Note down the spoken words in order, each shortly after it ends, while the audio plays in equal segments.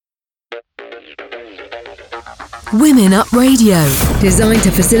Women Up Radio, designed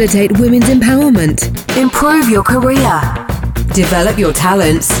to facilitate women's empowerment, improve your career, develop your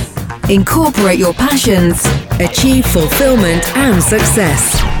talents, incorporate your passions, achieve fulfillment and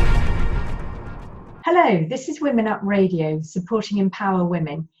success. Hello, this is Women Up Radio, supporting Empower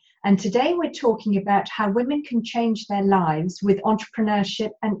Women. And today we're talking about how women can change their lives with entrepreneurship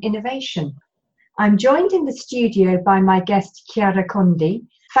and innovation. I'm joined in the studio by my guest, Chiara Condi,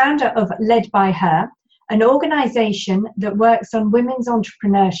 founder of Led by Her, an organisation that works on women's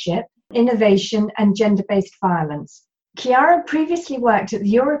entrepreneurship, innovation and gender-based violence. Chiara previously worked at the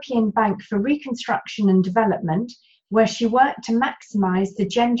European Bank for Reconstruction and Development, where she worked to maximise the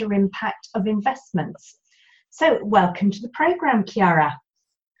gender impact of investments. So welcome to the programme, Chiara.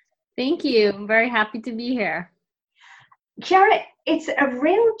 Thank you. I'm very happy to be here. Chiara, it's a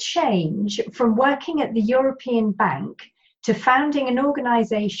real change from working at the European Bank to founding an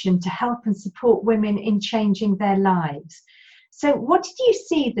organisation to help and support women in changing their lives. So what did you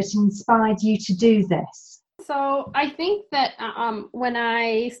see that inspired you to do this? So I think that when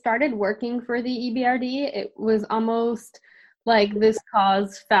I started working for the EBRD, it was almost like this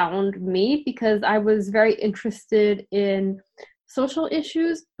cause found me, because I was very interested in social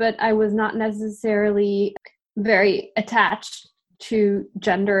issues, but I was not necessarily very attached to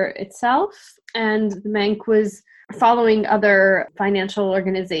gender itself. And the bank was following other financial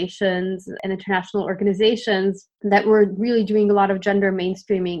organizations and international organizations that were really doing a lot of gender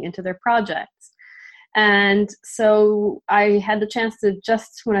mainstreaming into their projects. And so I had the chance to,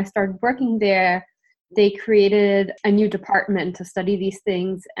 just when I started working there, they created a new department to study these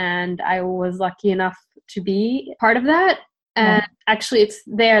things. And I was lucky enough to be part of that. And actually, it's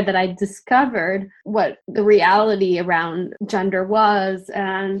there that I discovered what the reality around gender was.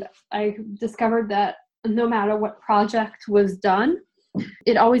 And I discovered that no matter what project was done,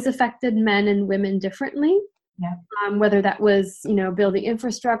 it always affected men and women differently. Yeah. Whether that was, building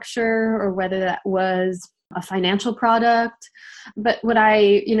infrastructure or whether that was a financial product. But what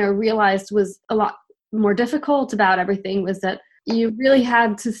I, realized was a lot more difficult about everything was that you really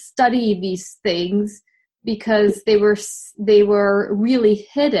had to study these things because they were really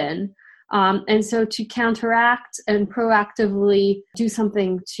hidden. And so to counteract and proactively do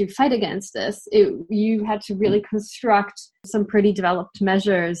something to fight against this, you had to really construct some pretty developed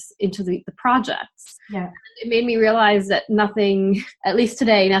measures into the projects. Yeah. It made me realize that nothing, at least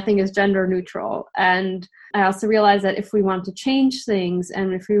today, nothing is gender neutral. And I also realized that if we want to change things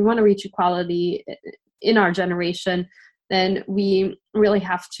and if we want to reach equality in our generation, then we really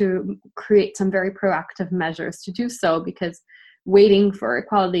have to create some very proactive measures to do so, because waiting for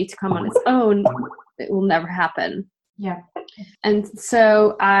equality to come on its own, it will never happen. Yeah. And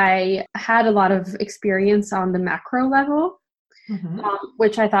so I had a lot of experience on the macro level,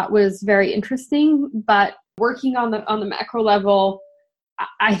 which I thought was very interesting. But working on the macro level,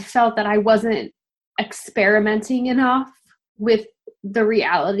 I felt that I wasn't experimenting enough with the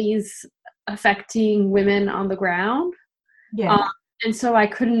realities affecting women on the ground. Yeah. And so I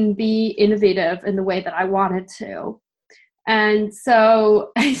couldn't be innovative in the way that I wanted to. And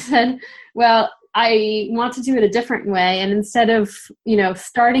so I said, well, I want to do it a different way. And instead of,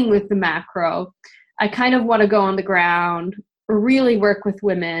 starting with the macro, I kind of want to go on the ground, really work with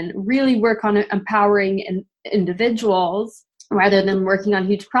women, really work on empowering individuals rather than working on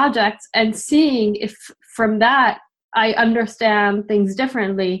huge projects, and seeing if from that I understand things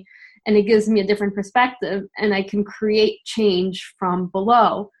differently and it gives me a different perspective and I can create change from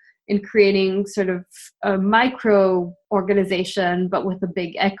below, in creating sort of a micro organization, but with a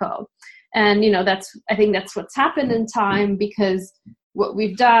big echo. And, I think that's what's happened in time, because what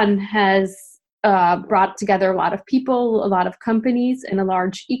we've done has brought together a lot of people, a lot of companies, and a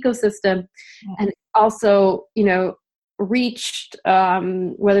large ecosystem. And also, reached,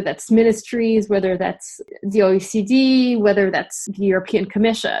 whether that's ministries, whether that's the OECD, whether that's the European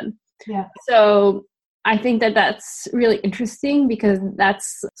Commission. Yeah. So I think that that's really interesting, because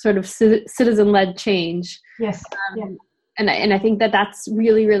that's sort of citizen-led change. Yes. And I think that that's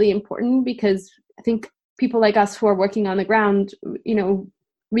really, really important, because I think people like us who are working on the ground,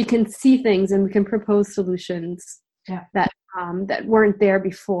 we can see things and we can propose solutions that weren't there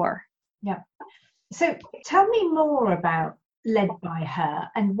before. Yeah. So tell me more about Led by Her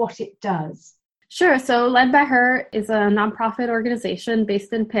and what it does. Sure. So Led by Her is a nonprofit organization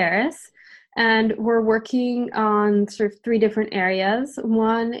based in Paris. And we're working on sort of 3 different areas.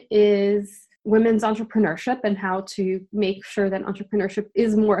 One is women's entrepreneurship and how to make sure that entrepreneurship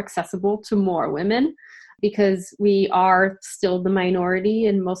is more accessible to more women, because we are still the minority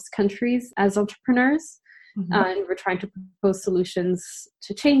in most countries as entrepreneurs. And we're trying to propose solutions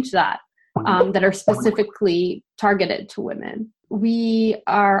to change that. that are specifically targeted to women. We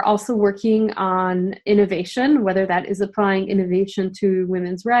are also working on innovation, whether that is applying innovation to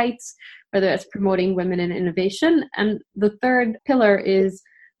women's rights, whether it's promoting women in innovation. And the third pillar is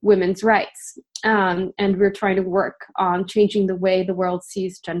women's rights. And we're trying to work on changing the way the world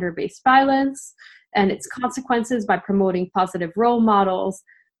sees gender-based violence and its consequences by promoting positive role models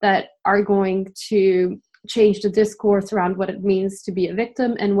that are going to change the discourse around what it means to be a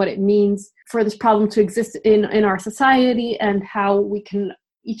victim and what it means for this problem to exist in our society, and how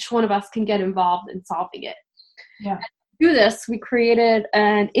each one of us can get involved in solving it. Yeah. And to do this, we created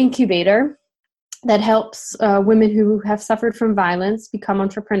an incubator that helps women who have suffered from violence become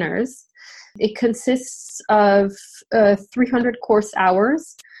entrepreneurs. It consists of 300 course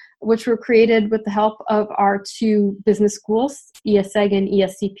hours, which were created with the help of our 2 business schools, ESEG and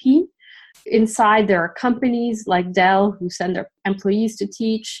ESCP. Inside, there are companies like Dell who send their employees to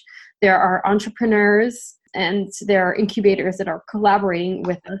teach. There are entrepreneurs, and there are incubators that are collaborating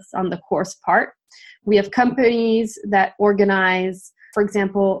with us on the course part. We have companies that organize, for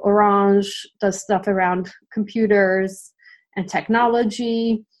example, Orange does stuff around computers and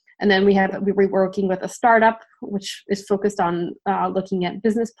technology. And then we're working with a startup, which is focused on looking at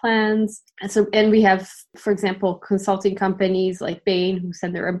business plans. And we have, for example, consulting companies like Bain who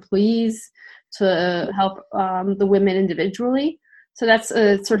send their employees to help the women individually. So that's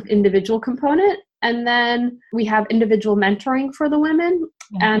a sort of individual component. And then we have individual mentoring for the women.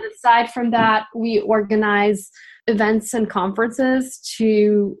 Yeah. And aside from that, we organize events and conferences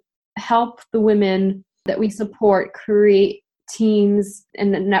to help the women that we support create teams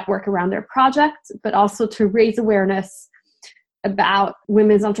and a network around their project, but also to raise awareness about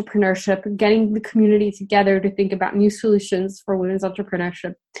women's entrepreneurship, getting the community together to think about new solutions for women's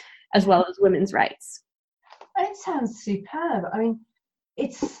entrepreneurship, as well as women's rights. It sounds superb. I mean,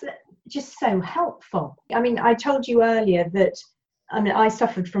 it's just so helpful. I mean, I told you earlier that I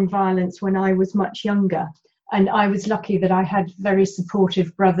suffered from violence when I was much younger, and I was lucky that I had very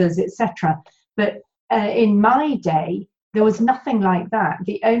supportive brothers, etc. But in my day, there was nothing like that.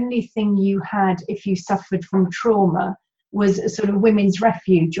 The only thing you had if you suffered from trauma was a sort of women's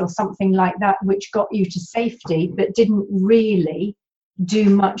refuge or something like that, which got you to safety, but didn't really do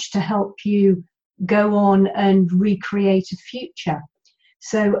much to help you go on and recreate a future.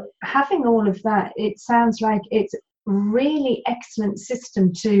 So having all of that, it sounds like it's a really excellent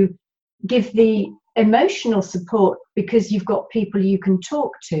system to give the emotional support because you've got people you can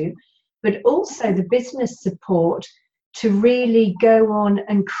talk to, but also the business support to really go on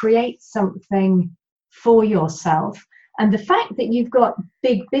and create something for yourself. And the fact that you've got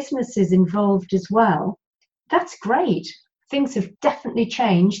big businesses involved as well, that's great. Things have definitely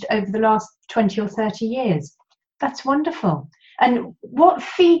changed over the last 20 or 30 years. That's wonderful. And what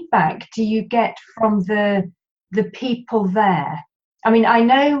feedback do you get from the people there? I mean, I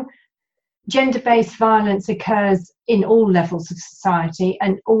know gender-based violence occurs in all levels of society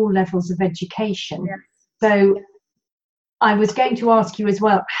and all levels of education. Yeah. So I was going to ask you as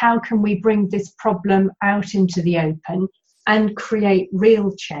well, how can we bring this problem out into the open and create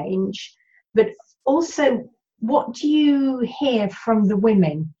real change? But also, what do you hear from the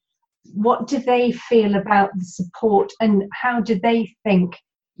women? What do they feel about the support, and how do they think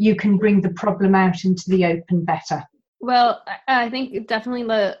you can bring the problem out into the open better? Well, I think definitely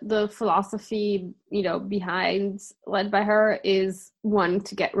the philosophy, behind led by her is one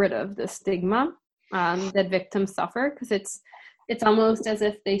to get rid of the stigma that victims suffer, because it's almost as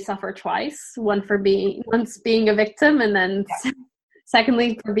if they suffer twice, once being a victim, and then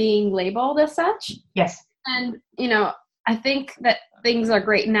secondly for being labeled as such. Yes. And I think that things are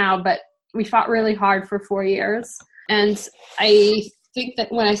great now, but we fought really hard for 4 years, and I think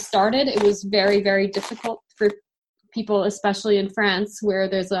that when I started, it was very, very difficult for people, especially in France, where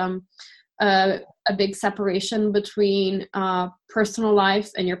there's a big separation between personal life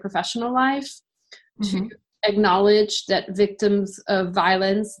and your professional life. Mm-hmm. To acknowledge that victims of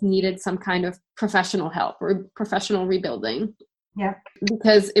violence needed some kind of professional help or professional rebuilding. Yeah.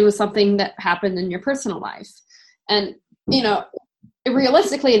 Because it was something that happened in your personal life. And,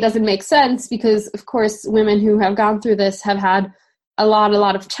 realistically, it doesn't make sense because, of course, women who have gone through this have had a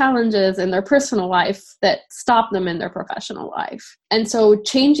lot of challenges in their personal life that stop them in their professional life. And so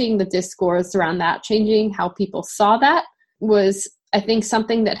changing the discourse around that, changing how people saw that was, I think,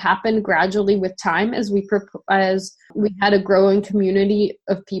 something that happened gradually with time as we had a growing community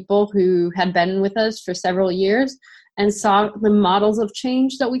of people who had been with us for several years and saw the models of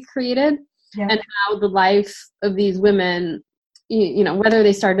change that we created and how the life of these women, whether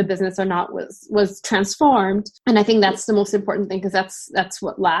they started a business or not was transformed. And I think that's the most important thing, because that's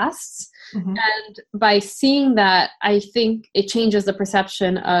what lasts. Mm-hmm. And by seeing that, I think it changes the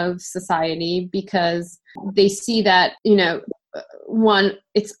perception of society, because they see that, one,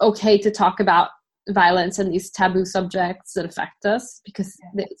 it's okay to talk about violence and these taboo subjects that affect us, because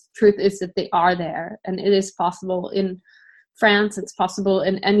the truth is that they are there, and it is possible in France, it's possible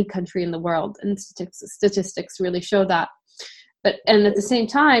in any country in the world, and statistics really show that. And at the same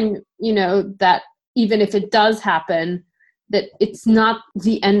time, that even if it does happen, that it's not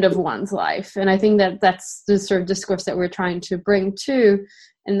the end of one's life. And I think that that's the sort of discourse that we're trying to bring to,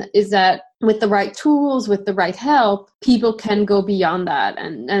 and is that with the right tools, with the right help, people can go beyond that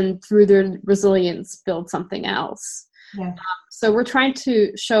and through their resilience build something else. Yeah. So we're trying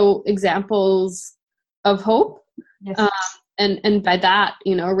to show examples of hope. Yes. And by that,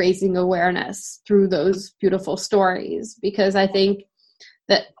 raising awareness through those beautiful stories, because I think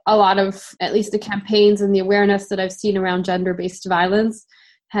that a lot of, at least the campaigns and the awareness that I've seen around gender-based violence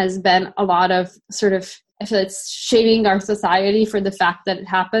has been a lot of sort of, I feel it's shaming our society for the fact that it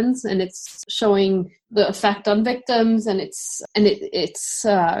happens, and it's showing the effect on victims, and it's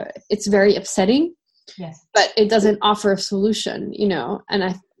very upsetting. Yes. But it doesn't offer a solution, and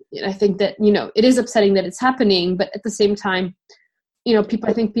I think that, it is upsetting that it's happening, but at the same time,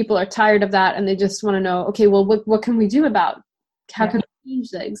 I think people are tired of that, and they just want to know, okay, well, what can we do about, how can we change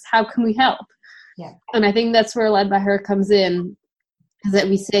things? How can we help? Yeah. And I think that's where Led by Her comes in, is that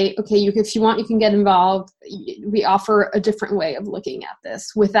we say, okay, if you want, you can get involved. We offer a different way of looking at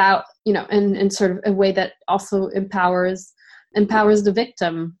this without, and sort of a way that also empowers the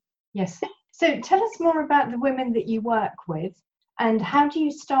victim. Yes. So tell us more about the women that you work with, and how do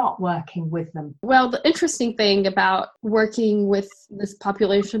you start working with them? Well, the interesting thing about working with this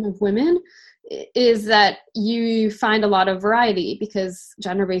population of women is that you find a lot of variety, because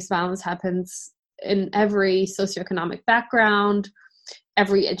gender-based violence happens in every socioeconomic background,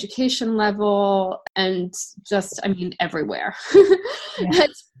 every education level, and everywhere. Yeah.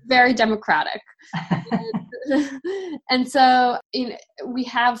 It's very democratic. And so we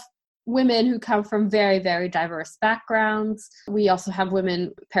have women who come from very, very diverse backgrounds. We also have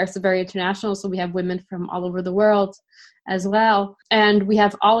women, Paris is very international, so we have women from all over the world as well. And we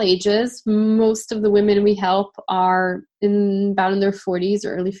have all ages. Most of the women we help are about in their 40s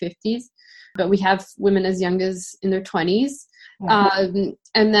or early 50s, but we have women as young as in their 20s. And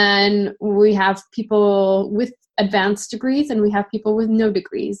then we have people with advanced degrees, and we have people with no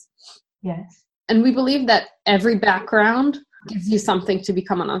degrees. Yes. And we believe that every background gives you something to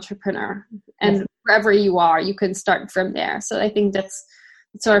become an entrepreneur. And wherever you are, you can start from there. So I think that's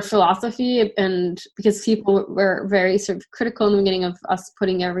our philosophy. And because people were very sort of critical in the beginning of us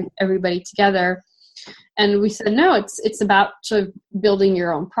putting everybody together. And we said, no, it's about sort of building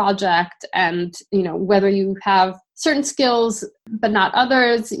your own project, and, whether you have certain skills, but not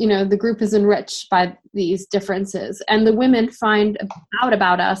others, the group is enriched by these differences. And the women find out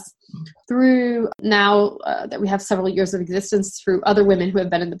about us through now that we have several years of existence, through other women who have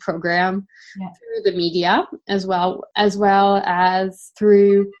been in the program, through the media, as well as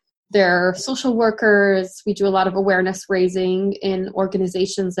through their social workers. We do a lot of awareness raising in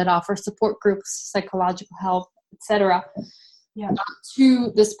organizations that offer support groups, psychological help, etc.,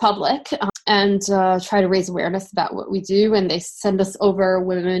 to this public, and try to raise awareness about what we do. And they send us over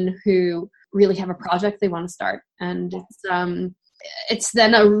women who really have a project they want to start. And it's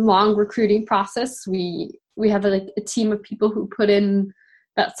then a long recruiting process. We have a team of people who put in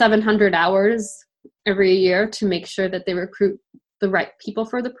about 700 hours every year to make sure that they recruit the right people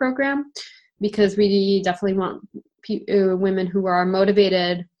for the program, because we definitely want women who are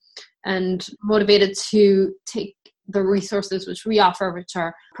motivated to take the resources which we offer, which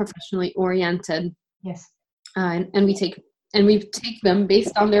are professionally oriented. Yes. And we take them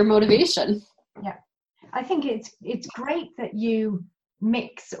based on their motivation. Yeah. I think it's great that you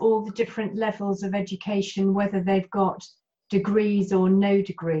mix all the different levels of education, whether they've got degrees or no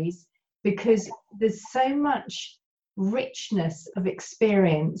degrees, because there's so much richness of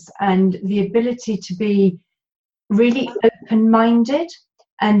experience and the ability to be really open-minded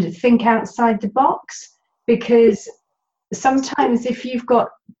and think outside the box. Because sometimes if you've got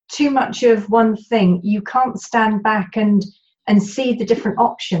too much of one thing, you can't stand back and see the different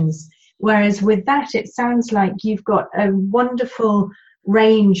options. Whereas with that, it sounds like you've got a wonderful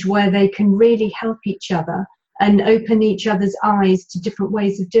range where they can really help each other and open each other's eyes to different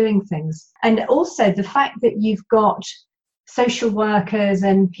ways of doing things. And also the fact that you've got social workers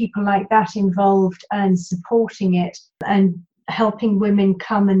and people like that involved and supporting it and helping women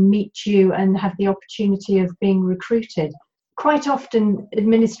come and meet you and have the opportunity of being recruited. quite often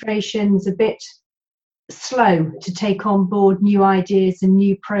administration's a bit slow to take on board new ideas and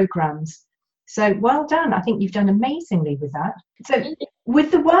new programs. So well done. I think you've done amazingly with that. So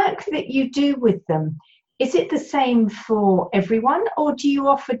with the work that you do with them, is it the same for everyone, or do you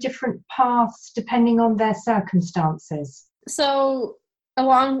offer different paths depending on their circumstances? So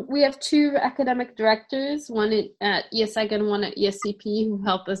we have two academic directors, one at ESEG and one at ESCP, who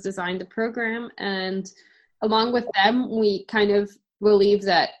help us design the program. And along with them, we kind of believe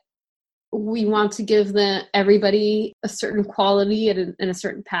that we want to give everybody a certain quality and a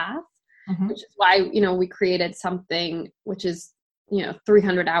certain path, which is why, we created something which is,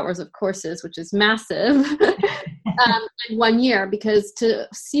 300 hours of courses, which is massive, in 1 year, because to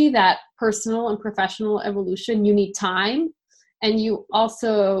see that personal and professional evolution, you need time. And you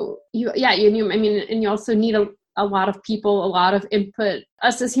also, you also need a lot of people, a lot of input.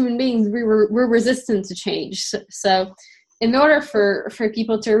 Us as human beings, we're resistant to change. So in order for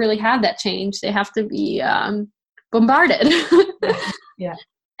people to really have that change, they have to be bombarded. Yeah.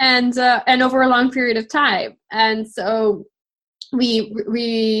 And over a long period of time. And so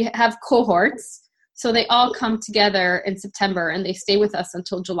we have cohorts. So they all come together in September and they stay with us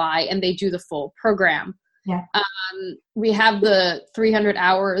until July and they do the full program. Yeah. We have the 300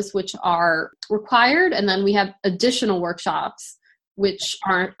 hours, which are required, and then we have additional workshops, which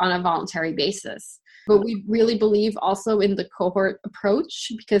aren't on a voluntary basis. But we really believe also in the cohort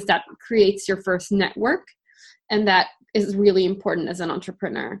approach, because that creates your first network. And that is really important as an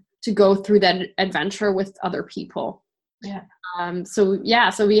entrepreneur, to go through that adventure with other people. Yeah. So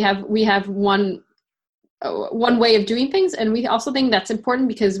we have one way of doing things. And we also think that's important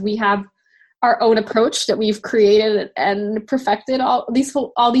because we have our own approach that we've created and perfected all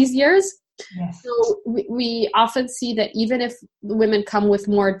these years. Yes. So we often see that even if women come with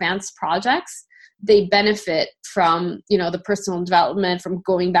more advanced projects, they benefit from, the personal development, from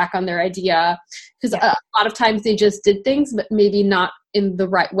going back on their idea, because a lot of times they just did things, but maybe not in the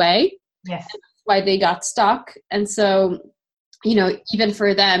right way. Yes. And that's why they got stuck. And so, even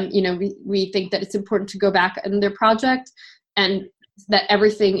for them, we think that it's important to go back in their project and that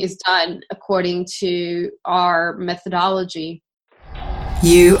everything is done according to our methodology.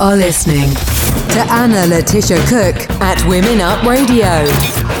 You are listening to Anna Letitia Cook at Women Up Radio.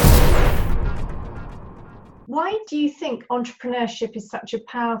 Why do you think entrepreneurship is such a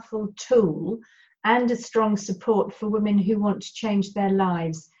powerful tool and a strong support for women who want to change their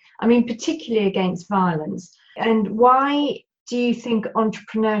lives? I mean, particularly against violence. And why do you think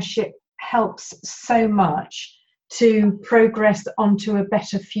entrepreneurship helps so much to progress onto a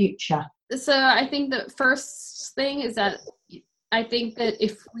better future? So I think the first thing is that I think that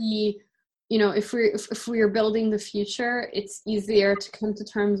if we are building the future, it's easier to come to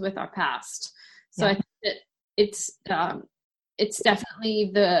terms with our past. So I think that it's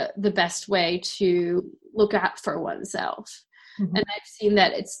definitely the best way to look at for oneself. And I've seen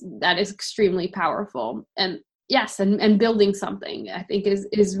that that is extremely powerful. And yes, and building something, I think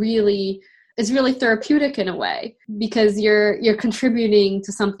is really therapeutic in a way, because you're contributing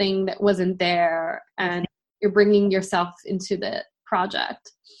to something that wasn't there, and you're bringing yourself into the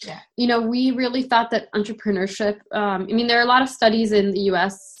project. Yeah. We really thought that entrepreneurship, there are a lot of studies in the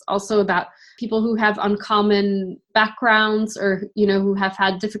US also about people who have uncommon backgrounds, or, who have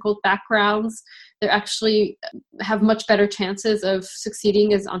had difficult backgrounds. They actually have much better chances of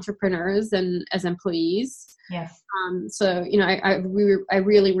succeeding as entrepreneurs than as employees. Yes. So, I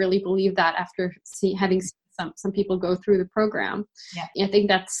really, really believe that after having seen some people go through the program. Yeah. I think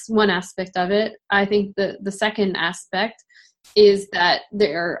that's one aspect of it. I think the second aspect is that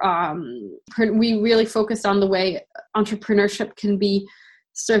we really focused on the way entrepreneurship can be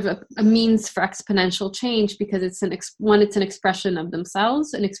sort of a means for exponential change, because it's an expression of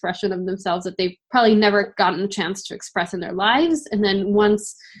themselves, that they've probably never gotten a chance to express in their lives. And then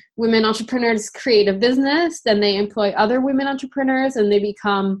once women entrepreneurs create a business, then they employ other women entrepreneurs and they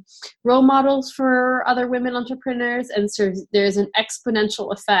become role models for other women entrepreneurs. And so there's an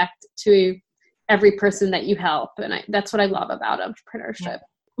exponential effect to every person that you help. And that's what I love about entrepreneurship.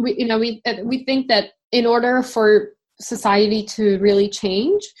 Yeah. We think that in order for society to really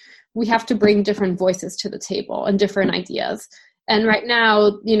change, we have to bring different voices to the table and different ideas. And right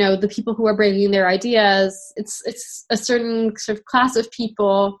now, the people who are bringing their ideas, it's a certain sort of class of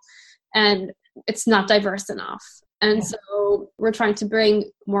people, and it's not diverse enough. And so we're trying to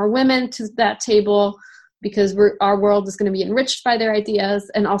bring more women to that table, because our world is going to be enriched by their ideas,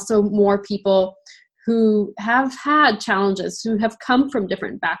 and also more people who have had challenges, who have come from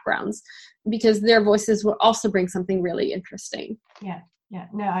different backgrounds, because their voices will also bring something really interesting. Yeah.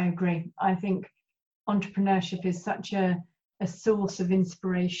 No, I agree. I think entrepreneurship is such a a source of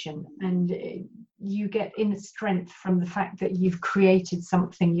inspiration, and you get inner strength from the fact that you've created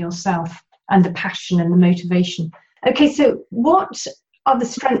something yourself, and the passion and the motivation. Okay, so what are the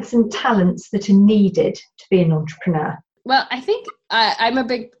strengths and talents that are needed to be an entrepreneur? Well, I think I'm a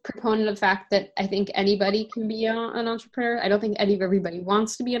big proponent of the fact that I think anybody can be an entrepreneur. I don't think everybody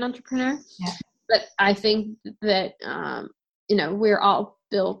wants to be an entrepreneur. Yeah. But I think that, we're all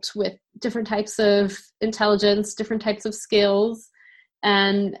built with different types of intelligence, different types of skills.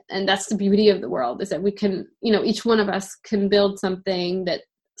 And that's the beauty of the world, is that we can, each one of us can build something that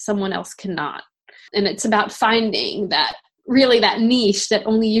someone else cannot. And it's about finding that niche that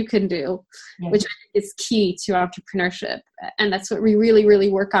only you can do, yes, which is key to entrepreneurship. And that's what we really, really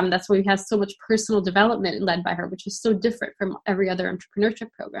work on. That's why we have so much personal development led by her, which is so different from every other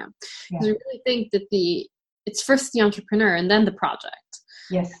entrepreneurship program. Because we really think that it's first the entrepreneur and then the project.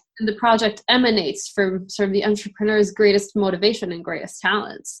 Yes. And the project emanates from sort of the entrepreneur's greatest motivation and greatest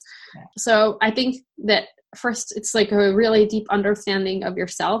talents. Yeah. So I think that first, it's like a really deep understanding of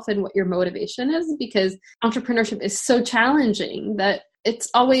yourself and what your motivation is, because entrepreneurship is so challenging that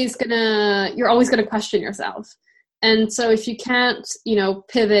you're always gonna question yourself. And so if you can't,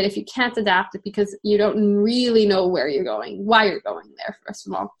 pivot, if you can't adapt it because you don't really know where you're going, why you're going there, first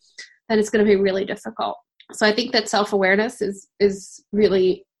of all, then it's going to be really difficult. So I think that self-awareness is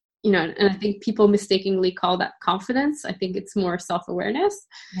really, and I think people mistakenly call that confidence. I think it's more self-awareness.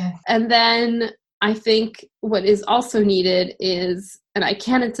 Yes. And then I think what is also needed is, and I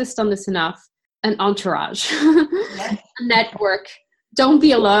can't insist on this enough, an entourage, yes, a network. Don't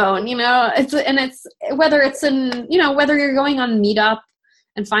be alone, it's whether it's whether you're going on Meetup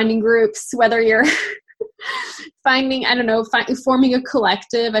and finding groups, whether you're finding, forming a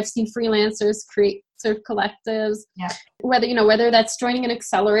collective. I've seen freelancers create sort of collectives, yeah, whether that's joining an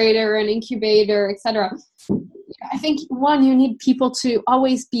accelerator, an incubator, etc. I think you need people to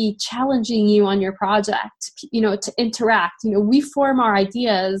always be challenging you on your project, to interact. We form our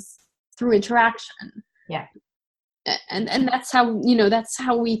ideas through interaction. Yeah. And that's how, that's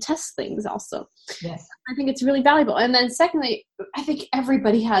how we test things also. Yes. I think it's really valuable. And then secondly, I think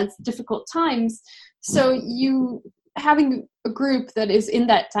everybody has difficult times. So having a group that is in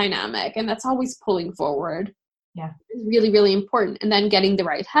that dynamic and that's always pulling forward, yeah, is really, really important. And then getting the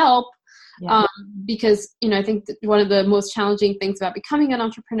right help. Yeah. Because, I think that one of the most challenging things about becoming an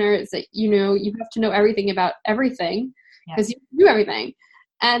entrepreneur is that, you have to know everything about everything, because you do everything.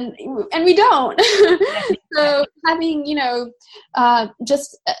 And we don't. So having,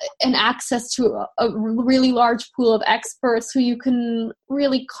 just an access to a really large pool of experts who you can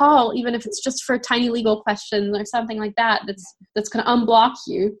really call, even if it's just for a tiny legal question or something like that, that's going to unblock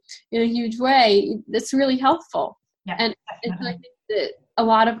you in a huge way, that's really helpful. Yeah, and I think that a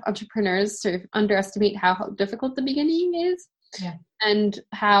lot of entrepreneurs sort of underestimate how difficult the beginning is, yeah, and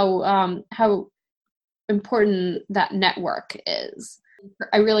how important that network is.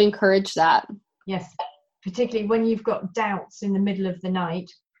 I really encourage that. Yes, particularly when you've got doubts in the middle of the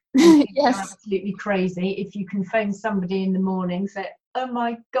night. Yes, you're absolutely crazy. If you can phone somebody in the morning, say, "Oh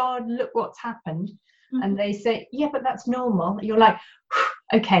my God, look what's happened," mm-hmm, and they say, "Yeah, but that's normal." You're like,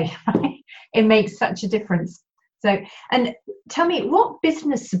 "Okay," it makes such a difference. So, and tell me, what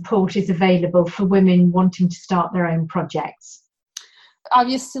business support is available for women wanting to start their own projects?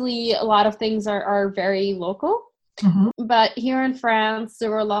 Obviously, a lot of things are very local. Mm-hmm. But here in France,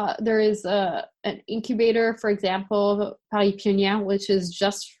 there is an incubator, for example, Paris Pionnière, which is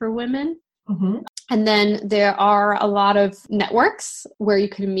just for women. Mm-hmm. And then there are a lot of networks where you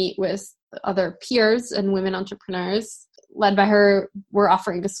can meet with other peers and women entrepreneurs. Led by her, we're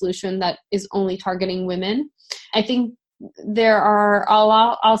offering a solution that is only targeting women. I think there are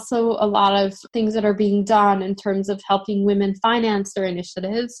also a lot of things that are being done in terms of helping women finance their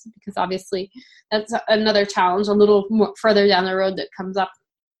initiatives, because obviously that's another challenge a little more further down the road that comes up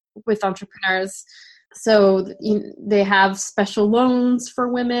with entrepreneurs. So they have special loans for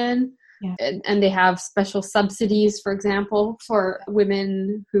women, yeah, and they have special subsidies, for example, for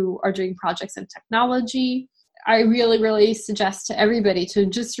women who are doing projects in technology. I really, really suggest to everybody to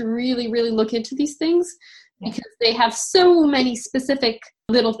just really, really look into these things, because they have so many specific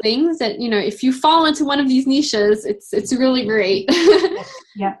little things that, if you fall into one of these niches, it's really great.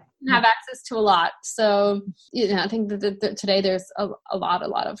 Yeah. You have access to a lot. So, I think that today there's a lot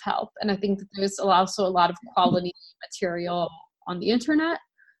of help. And I think that there's also a lot of quality material on the internet.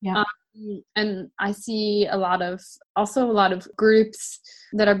 Yeah. And I see a lot of groups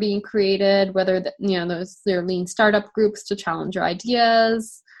that are being created, whether they're lean startup groups to challenge your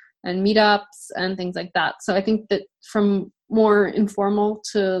ideas, and meetups and things like that. So I think that from more informal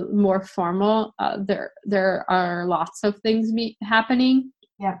to more formal, there are lots of things happening.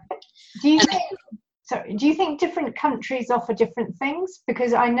 Yeah. Do you think different countries offer different things?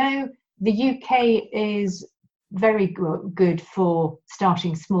 Because I know the UK is very good for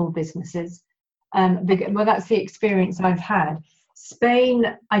starting small businesses. Well, that's the experience I've had. Spain,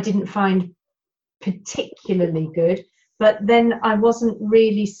 I didn't find particularly good, but then I wasn't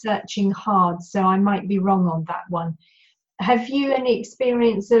really searching hard, so I might be wrong on that one. Have you any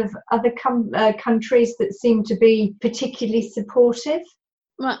experience of other countries that seem to be particularly supportive?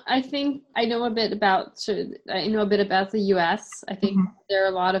 Well, I think I know a bit about the US. I think there are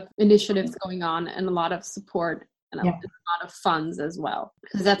a lot of initiatives going on and a lot of support and a lot of funds as well,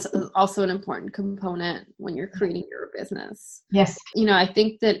 because that's also an important component when you're creating your business. Yes. I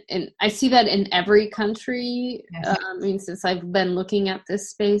think that I see that in every country. Yes. Since I've been looking at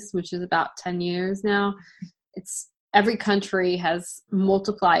this space, which is about 10 years now, every country has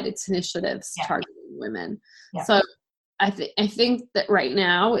multiplied its initiatives targeting women. Yeah. So I think that right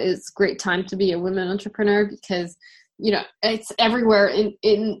now is a great time to be a women entrepreneur, because it's everywhere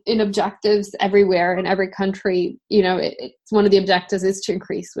in objectives everywhere in every country. It's one of the objectives is to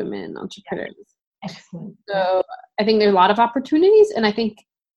increase women entrepreneurs. Excellent. So I think there's a lot of opportunities, and I think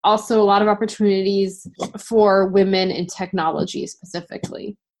also a lot of opportunities for women in technology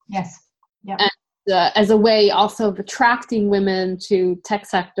specifically. Yes. Yeah. And as a way also of attracting women to tech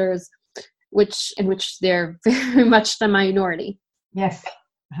sectors, in which they're very much the minority. Yes.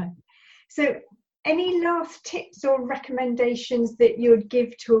 So any last tips or recommendations that you would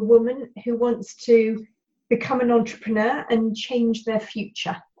give to a woman who wants to become an entrepreneur and change their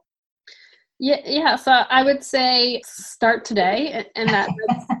future? Yeah. So I would say start today, and that's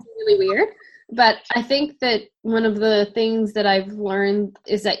really weird. But I think that one of the things that I've learned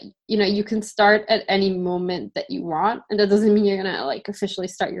is that, you can start at any moment that you want. And that doesn't mean you're going to officially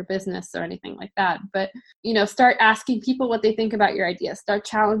start your business or anything like that. But, start asking people what they think about your idea. Start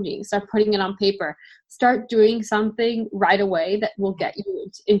challenging, start putting it on paper, start doing something right away that will get you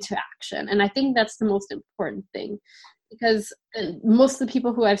into action. And I think that's the most important thing, because most of the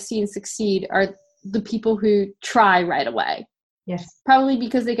people who I've seen succeed are the people who try right away. Yes. Probably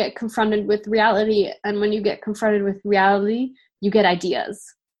because they get confronted with reality. And when you get confronted with reality, you get ideas.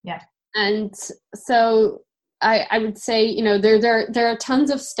 Yeah. And so I would say, there are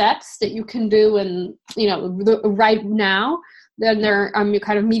tons of steps that you can do, and, right now. Then there are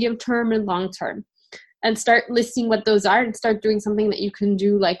kind of medium term and long term. And start listing what those are, and start doing something that you can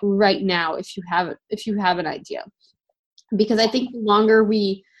do right now if you have an idea. Because I think the longer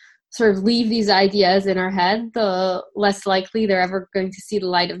we sort of leave these ideas in our head, the less likely they're ever going to see the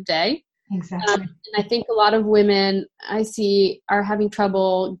light of day. Exactly. And I think a lot of women I see are having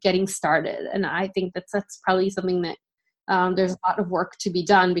trouble getting started. And I think that's probably something that there's a lot of work to be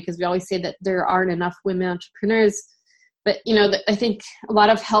done, because we always say that there aren't enough women entrepreneurs. But, I think a lot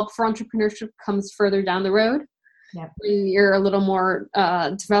of help for entrepreneurship comes further down the road. Yeah. When you're a little more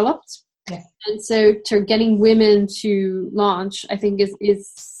developed. Yes. And so to getting women to launch, I think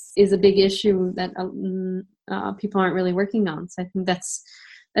is a big issue that people aren't really working on. So I think that's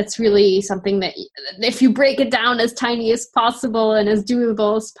really something that if you break it down as tiny as possible and as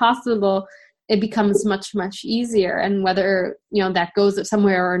doable as possible, it becomes much, much easier. And whether, that goes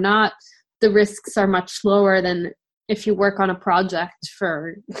somewhere or not, the risks are much lower than if you work on a project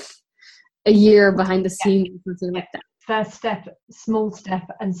for a year behind the scenes or something like that. First step, small step,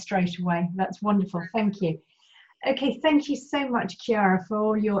 and straight away. That's wonderful. Thank you. Okay, thank you so much, Chiara, for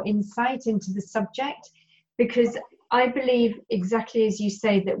all your insight into the subject, because I believe exactly as you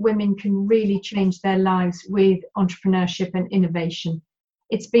say that women can really change their lives with entrepreneurship and innovation.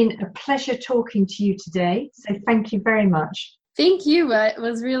 It's been a pleasure talking to you today, so thank you very much. Thank you. It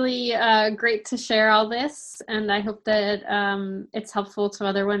was really great to share all this, and I hope that it's helpful to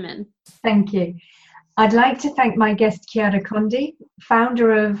other women. Thank you. I'd like to thank my guest, Chiara Condi,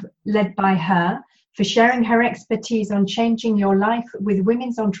 founder of Led by Her, for sharing her expertise on changing your life with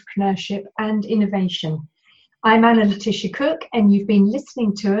women's entrepreneurship and innovation. I'm Anna Letitia Cook, and you've been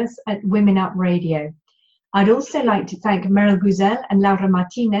listening to us at Women Up Radio. I'd also like to thank Meryl Guzel and Laura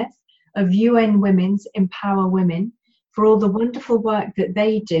Martinez of UN Women's Empower Women for all the wonderful work that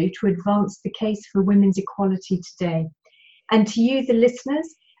they do to advance the case for women's equality today. And to you, the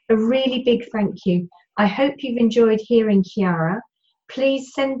listeners, a really big thank you. I hope you've enjoyed hearing Chiara.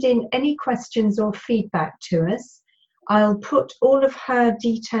 Please send in any questions or feedback to us. I'll put all of her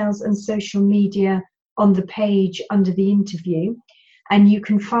details and social media on the page under the interview. And you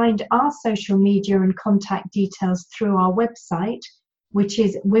can find our social media and contact details through our website, which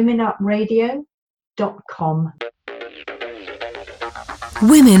is womenupradio.com.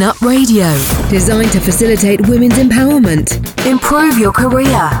 Women Up Radio, designed to facilitate women's empowerment, improve your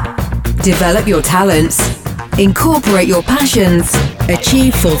career, develop your talents, incorporate your passions,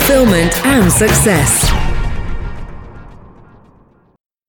 achieve fulfillment and success.